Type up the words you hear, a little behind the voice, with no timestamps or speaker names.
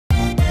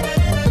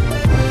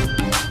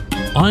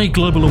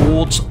iGlobal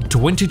Awards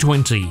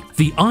 2020.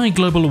 The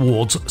iGlobal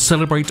Awards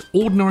celebrate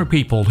ordinary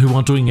people who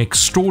are doing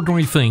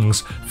extraordinary things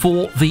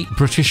for the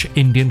British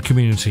Indian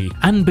community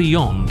and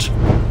beyond.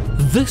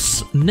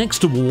 This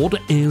next award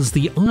is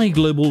the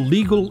iGlobal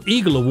Legal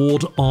Eagle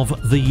Award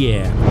of the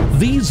Year.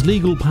 These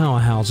legal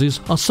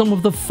powerhouses are some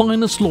of the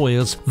finest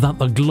lawyers that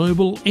the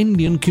global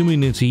Indian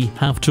community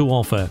have to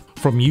offer,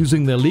 from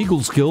using their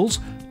legal skills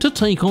to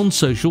take on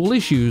social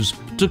issues,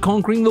 to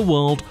conquering the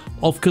world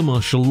of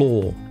commercial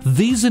law.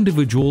 These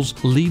individuals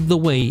lead the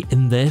way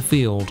in their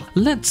field.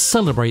 Let's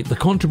celebrate the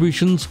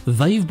contributions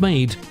they've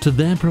made to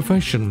their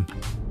profession.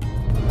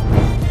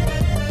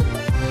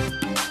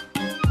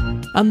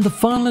 And the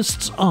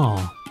finalists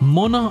are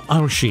Mona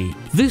Arshi.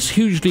 This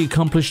hugely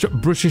accomplished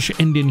British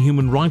Indian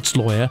human rights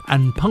lawyer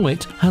and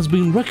poet has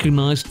been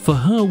recognised for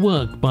her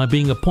work by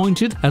being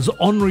appointed as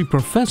Honorary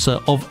Professor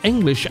of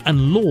English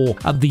and Law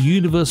at the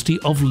University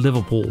of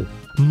Liverpool.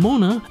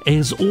 Mona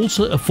is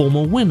also a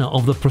former winner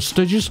of the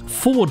prestigious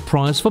Forward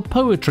Prize for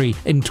Poetry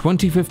in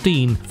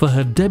 2015 for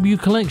her debut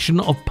collection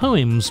of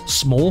poems,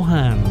 Small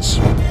Hands.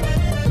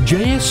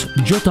 Jayesh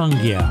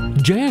Jyotangia.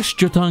 Jayesh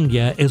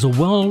Jyotangia is a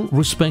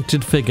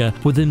well-respected figure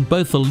within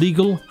both the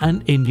legal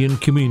and Indian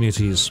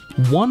communities.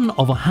 One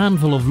of a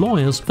handful of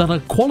lawyers that are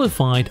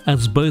qualified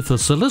as both a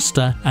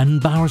solicitor and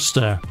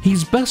barrister.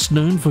 He's best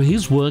known for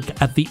his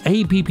work at the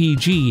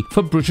APPG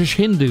for British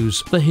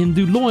Hindus, the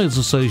Hindu Lawyers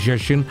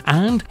Association,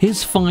 and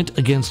his fight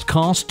against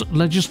caste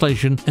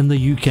legislation in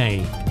the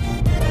UK.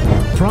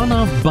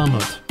 Pranav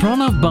Banot.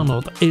 Pranav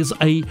Banot is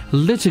a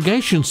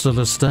litigation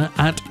solicitor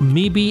at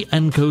Meeby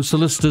 & Co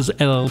Solicitors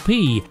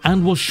LLP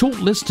and was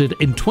shortlisted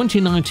in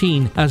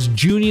 2019 as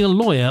Junior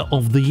Lawyer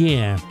of the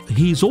Year.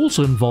 He's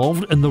also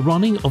involved in the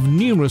running of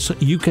numerous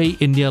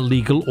UK-India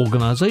legal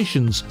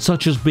organisations,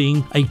 such as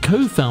being a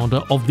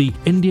co-founder of the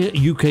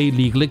India-UK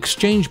Legal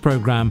Exchange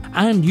Programme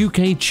and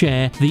UK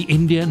Chair the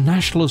India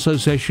National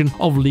Association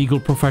of Legal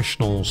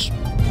Professionals.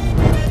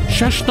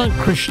 Shashnak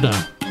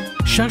Krishna.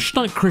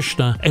 Shashnak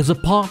Krishna is a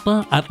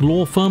partner at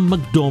law firm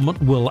McDermott,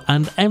 Will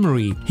and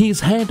Emery. He's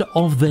head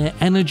of their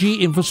energy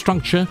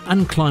infrastructure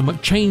and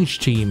climate change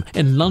team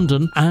in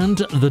London and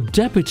the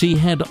deputy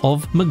head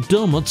of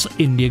McDermott's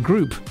India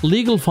Group.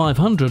 Legal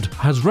 500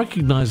 has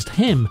recognised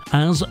him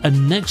as a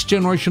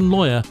next-generation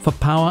lawyer for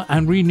power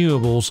and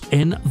renewables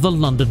in the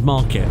London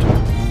market.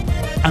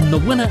 And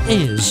the winner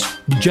is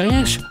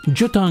Jayesh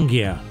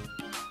Jyotangia.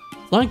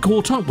 I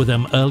caught up with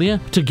them earlier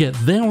to get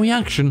their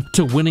reaction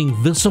to winning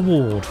this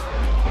award.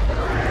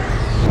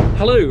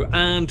 Hello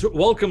and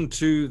welcome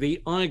to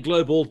the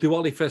iGlobal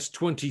Diwali Fest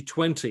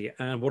 2020,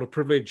 and what a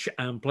privilege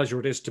and pleasure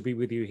it is to be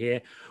with you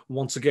here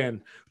once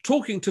again,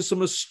 talking to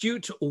some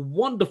astute,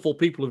 wonderful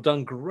people who've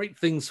done great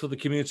things for the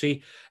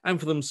community and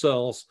for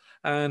themselves,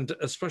 and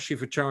especially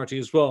for charity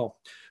as well.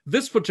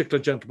 This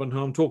particular gentleman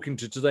who I'm talking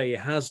to today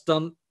has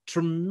done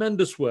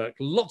tremendous work,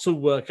 lots of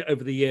work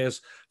over the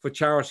years for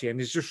charity, and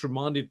he's just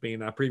reminded me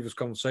in our previous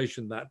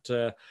conversation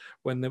that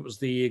when there was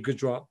the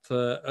Gujarat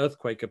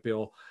earthquake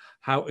appeal,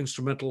 how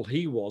instrumental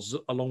he was,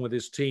 along with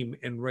his team,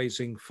 in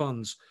raising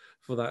funds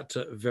for that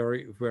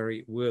very,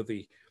 very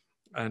worthy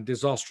and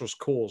disastrous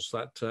cause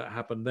that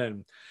happened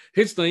then.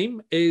 His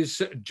name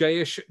is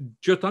Jayesh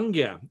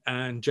Jyotangia,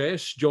 and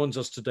Jayesh joins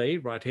us today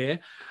right here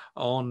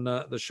on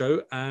the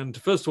show. And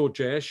first of all,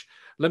 Jayesh,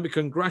 let me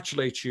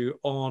congratulate you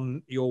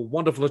on your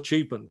wonderful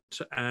achievement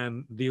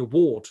and the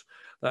award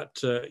that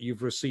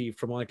you've received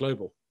from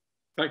iGlobal.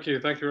 Thank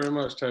you. Thank you very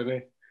much,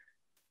 Tony.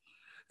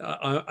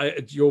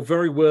 You're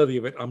very worthy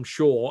of it, I'm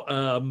sure.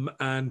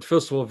 And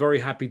first of all, very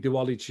happy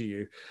Diwali to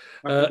you.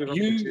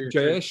 You,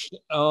 Jayesh,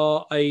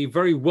 are a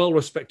very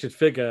well-respected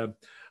figure,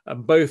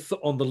 both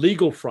on the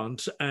legal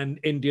front and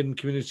Indian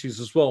communities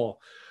as well.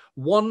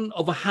 One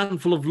of a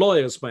handful of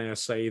lawyers, may I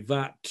say,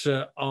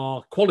 that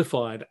are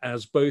qualified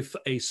as both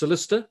a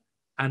solicitor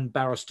and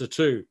barrister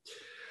too.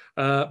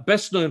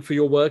 Best known for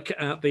your work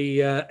at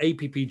the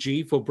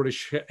APPG for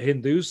British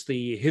Hindus,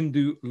 the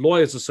Hindu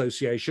Lawyers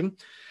Association,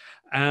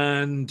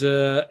 and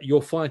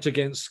your fight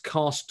against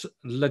caste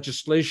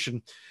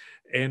legislation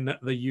in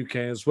the UK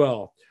as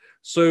well.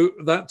 So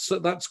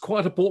that's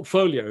quite a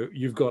portfolio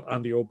you've got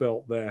under your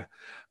belt there.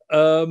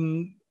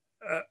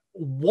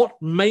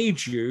 What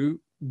made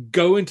you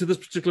go into this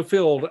particular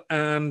field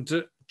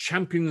and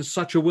champion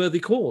such a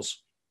worthy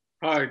cause?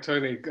 Hi,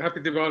 Tony.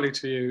 Happy Diwali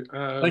to you.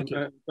 Thank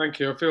you. Thank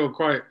you. I feel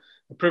quite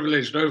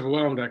privileged and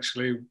overwhelmed,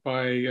 actually,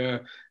 by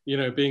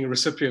being a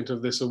recipient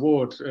of this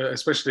award,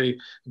 especially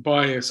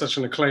by such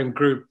an acclaimed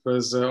group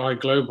as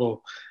iGlobal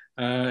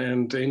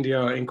and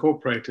India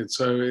Incorporated.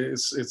 So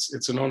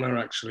it's an honor,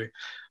 actually.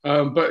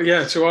 But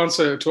yeah, to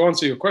answer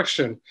your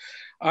question,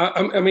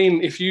 I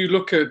mean, if you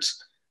look at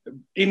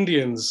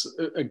Indians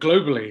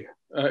globally,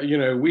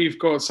 we've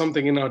got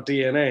something in our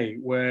DNA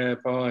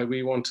whereby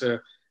we want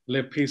to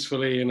live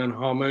peacefully in a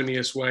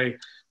harmonious way.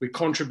 We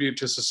contribute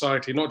to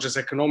society, not just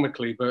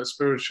economically, but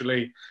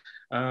spiritually.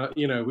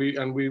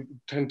 We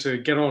tend to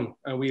get on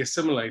and we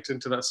assimilate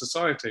into that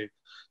society.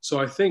 So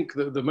I think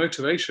that the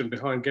motivation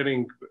behind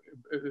doing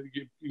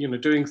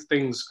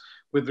things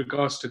with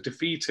regards to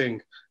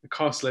defeating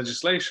caste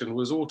legislation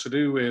was all to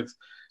do with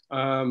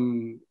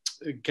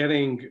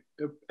getting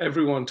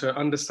everyone to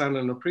understand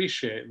and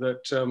appreciate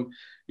that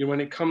when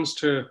it comes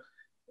to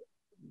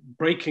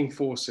breaking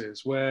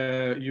forces,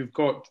 where you've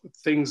got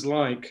things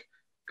like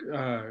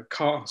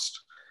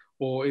caste,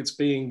 or it's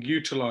being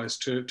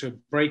utilized to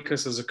break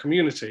us as a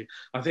community.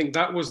 I think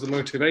that was the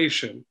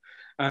motivation.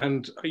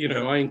 And,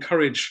 I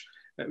encourage,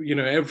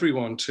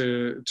 everyone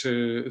to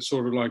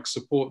sort of like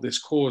support this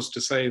cause,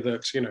 to say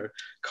that,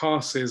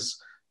 caste is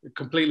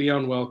completely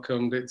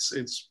unwelcomed.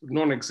 It's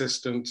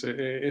non-existent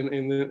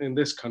in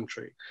this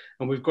country.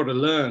 And we've got to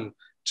learn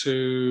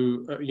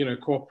to,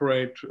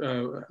 cooperate,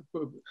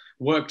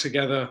 work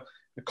together,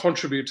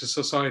 contribute to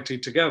society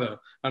together.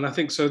 And I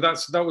think so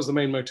that was the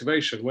main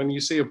motivation. When you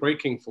see a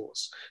breaking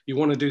force, you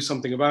want to do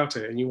something about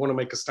it, and you want to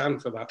make a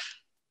stand for that.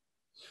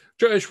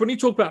 Jayesh, when you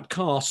talk about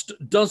caste,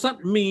 does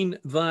that mean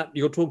that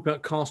you're talking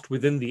about caste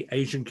within the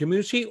Asian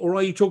community, or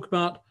are you talking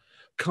about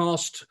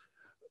caste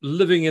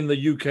living in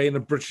the UK in a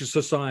British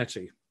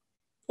society,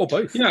 or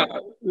both? Yeah,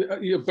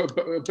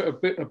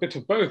 a bit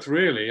of both,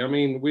 really. I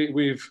mean,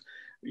 we've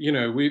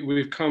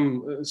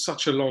come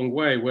such a long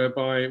way,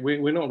 whereby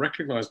we're not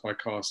recognised by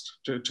caste,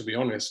 to be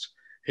honest,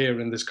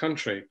 here in this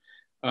country.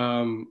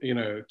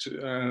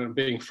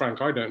 Being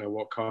frank, I don't know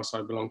what caste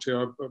I belong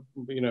to.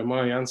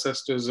 My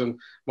ancestors and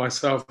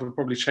myself have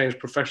probably changed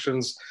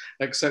professions,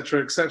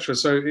 etc., etc.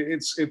 So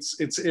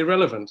it's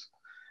irrelevant.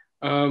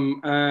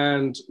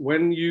 And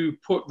when you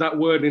put that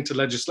word into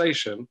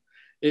legislation,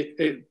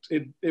 it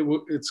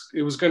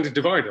was going to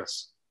divide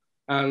us,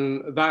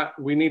 and that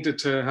we needed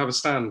to have a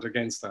stand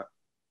against that.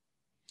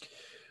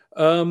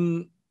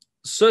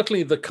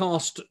 Certainly, the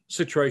caste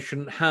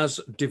situation has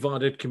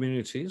divided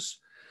communities.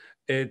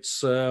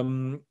 It's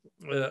very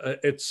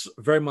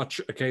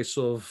much a case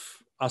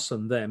of us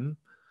and them.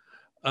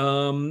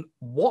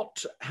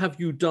 What have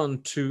you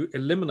done to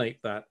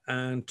eliminate that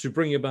and to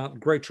bring about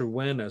greater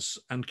awareness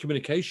and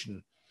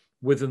communication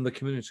within the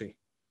community?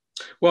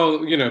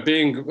 Well,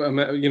 being,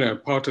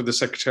 part of the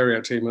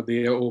secretariat team at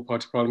the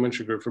All-Party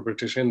Parliamentary Group for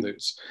British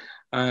Hindus,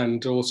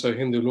 and also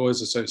Hindu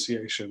Lawyers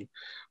Association,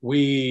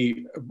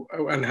 we,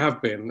 and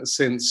have been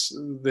since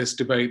this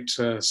debate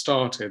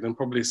started, and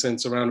probably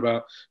since around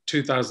about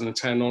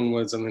 2010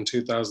 onwards, and then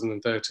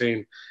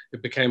 2013,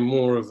 it became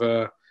more of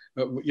a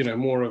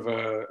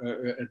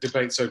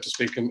debate, so to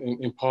speak,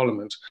 in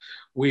Parliament.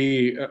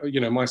 We,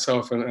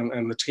 myself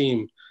and the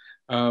team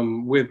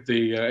with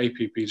the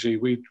APPG,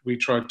 we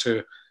tried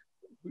to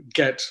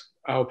get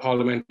our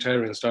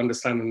parliamentarians to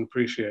understand and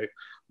appreciate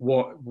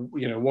what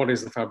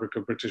is the fabric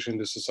of British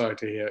Hindu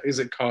society here. Is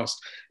it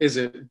caste? Is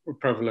it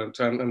prevalent?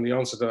 And the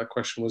answer to that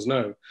question was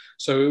no.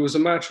 So it was a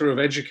matter of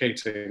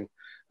educating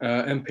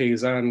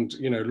MPs and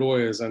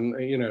lawyers and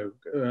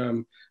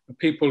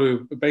people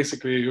who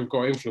basically have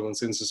got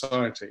influence in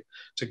society,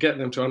 to get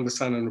them to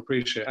understand and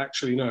appreciate.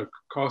 Actually, no,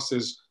 caste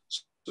is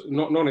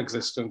not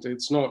non-existent.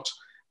 It's not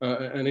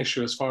an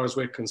issue as far as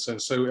we're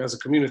concerned. So as a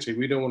community,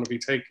 we don't want to be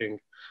taking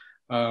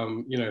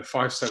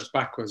 5 steps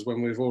backwards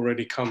when we've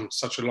already come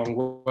such a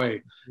long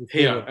way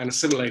here and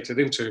assimilated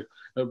into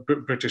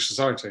British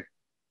society.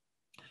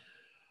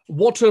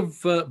 What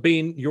have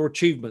been your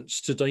achievements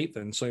to date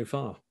then so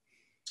far?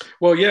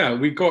 Well, yeah,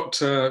 we got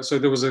so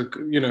there was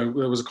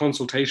a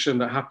consultation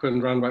that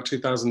happened around about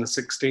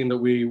 2016 that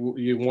we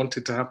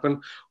wanted to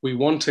happen. We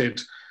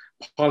wanted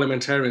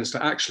parliamentarians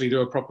to actually do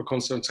a proper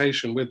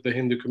consultation with the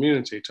Hindu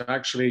community, to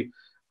actually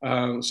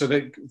so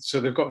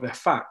they've got their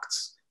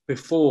facts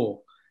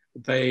before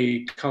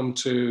they come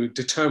to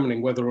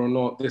determining whether or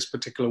not this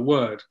particular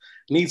word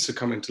needs to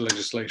come into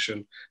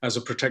legislation as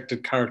a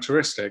protected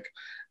characteristic.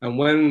 And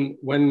when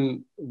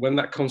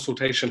that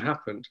consultation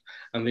happened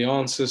and the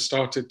answers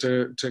started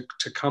to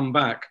come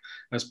back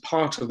as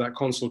part of that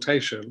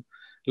consultation,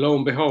 lo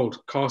and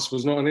behold, caste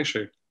was not an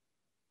issue.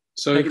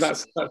 So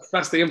that's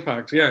the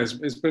impact. Yeah,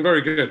 it's been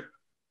very good.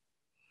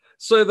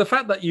 So the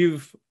fact that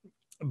you've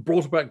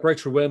brought about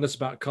greater awareness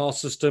about caste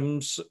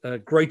systems,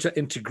 greater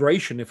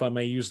integration, if I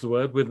may use the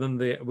word,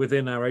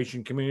 within our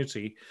Asian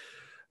community,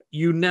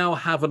 you now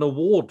have an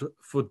award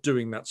for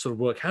doing that sort of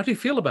work. How do you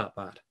feel about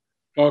that?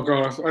 Oh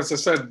God, as I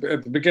said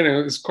at the beginning,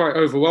 it's quite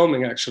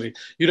overwhelming actually.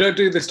 You don't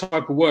do this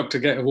type of work to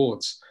get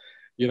awards.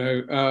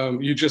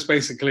 You just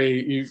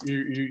basically,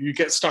 you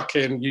get stuck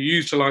in, you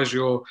utilize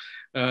your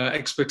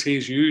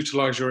expertise, you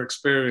utilize your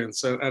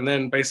experience, and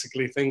then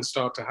basically things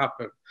start to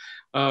happen.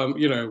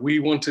 We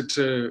wanted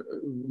to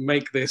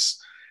make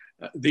this,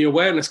 the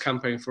awareness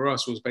campaign for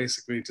us was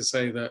basically to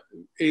say that,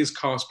 is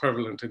caste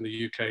prevalent in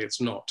the UK?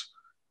 It's not,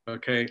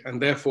 okay?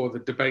 And therefore the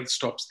debate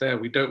stops there.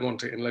 We don't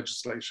want it in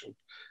legislation.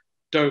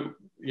 Don't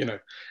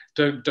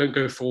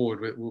go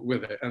forward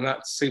with it. And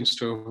that seems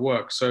to have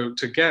worked. So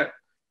to get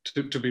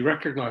to be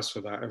recognized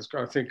for that,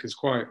 I think is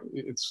quite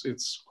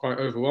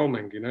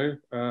overwhelming,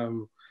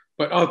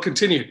 But I'll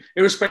continue,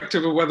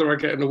 irrespective of whether I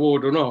get an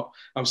award or not.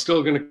 I'm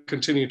still going to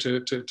continue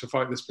to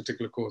fight this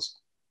particular cause.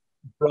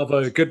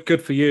 Bravo,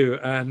 good for you,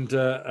 and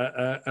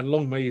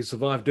long may you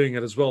survive doing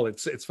it as well.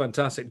 It's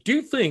fantastic. Do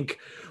you think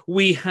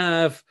we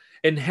have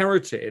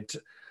inherited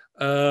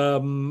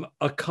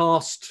a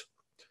caste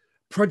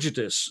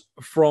prejudice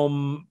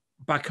from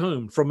back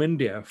home, from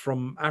India,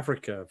 from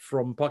Africa,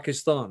 from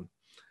Pakistan.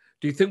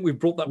 Do you think we've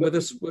brought that with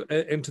us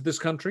into this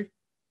country?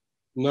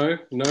 No,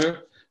 no.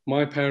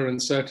 My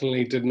parents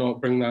certainly did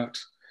not bring that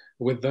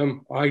with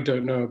them. I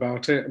don't know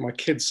about it. My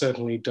kids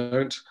certainly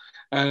don't.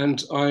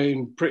 And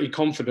I'm pretty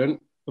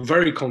confident,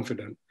 very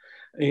confident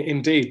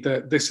indeed,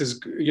 that this is,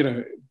 you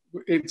know,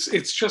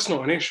 it's just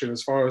not an issue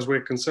as far as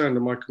we're concerned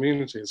and my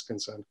community is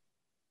concerned.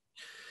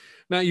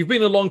 Now, you've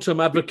been a long-term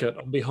advocate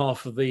on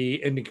behalf of the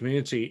Indian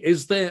community.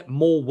 Is there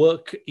more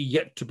work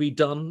yet to be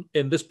done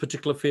in this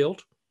particular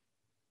field?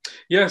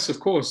 Yes, of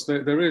course,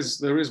 there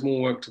is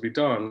more work to be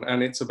done,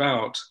 and it's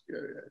about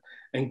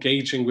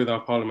engaging with our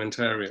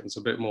parliamentarians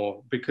a bit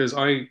more, because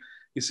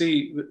you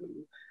see,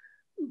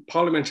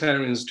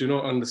 parliamentarians do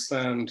not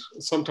understand.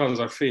 Sometimes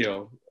I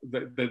feel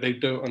that they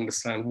don't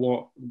understand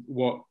what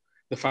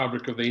the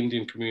fabric of the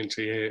Indian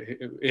community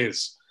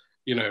is.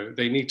 You know,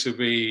 they need to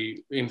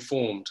be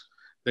informed.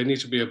 They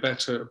need to be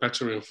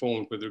better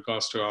informed with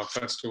regards to our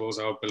festivals,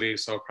 our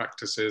beliefs, our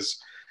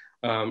practices.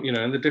 You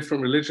know, and the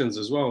different religions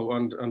as well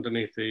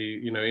underneath the,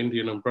 you know,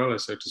 Indian umbrella,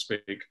 so to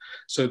speak.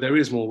 So there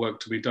is more work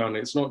to be done.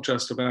 It's not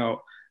just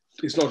about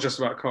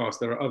caste.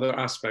 There are other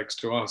aspects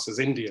to us as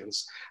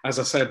Indians. As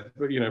I said,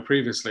 you know,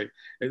 previously,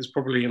 it's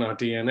probably in our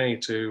DNA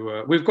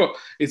to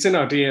it's in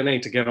our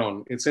DNA to get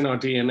on. It's in our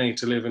DNA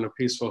to live in a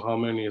peaceful,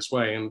 harmonious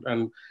way,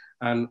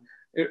 and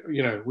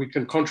you know, we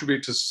can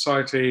contribute to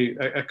society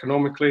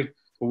economically,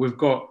 but we've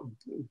got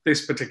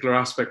this particular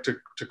aspect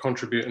to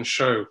contribute and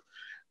show.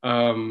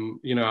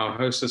 You know, our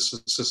host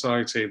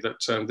society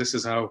that this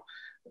is how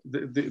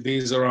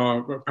these are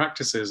our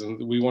practices,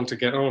 and we want to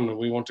get on and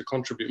we want to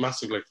contribute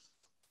massively.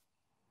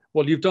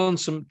 Well, you've done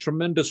some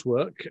tremendous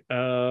work,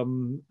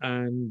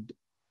 and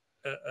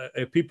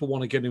if people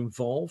want to get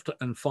involved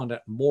and find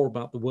out more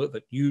about the work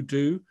that you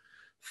do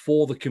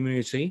for the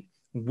community,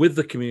 with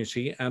the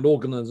community, and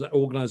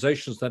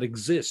organizations that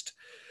exist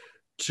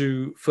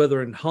to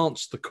further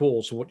enhance the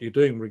cause of what you're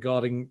doing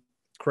regarding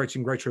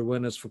creating greater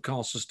awareness for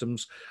caste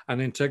systems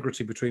and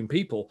integrity between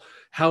people,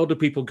 how do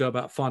people go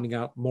about finding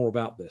out more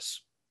about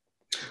this?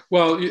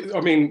 Well, I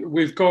mean,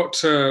 we've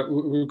got a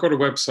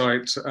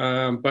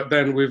website, but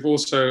then we've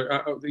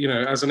also, you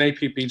know, as an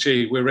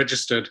APPG, we're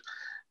registered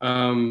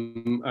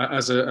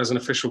as an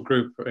official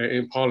group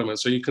in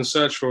Parliament. So you can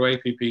search for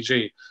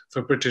APPG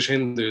for British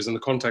Hindus, and the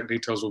contact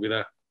details will be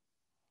there.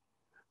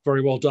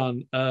 Very well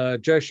done,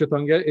 Jay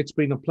Shathanga. It's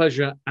been a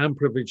pleasure and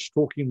privilege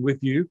talking with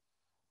you.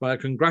 I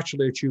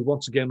congratulate you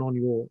once again on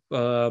your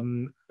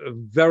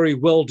very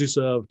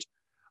well-deserved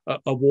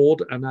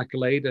award and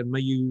accolade, and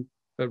may you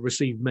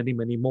receive many,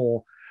 many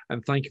more.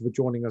 And thank you for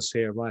joining us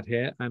right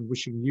here, and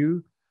wishing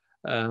you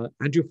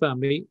and your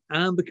family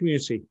and the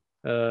community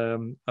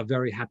a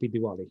very happy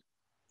Diwali.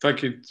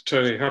 Thank you,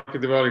 Tony. Happy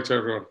Diwali to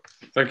everyone.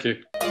 Thank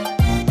you.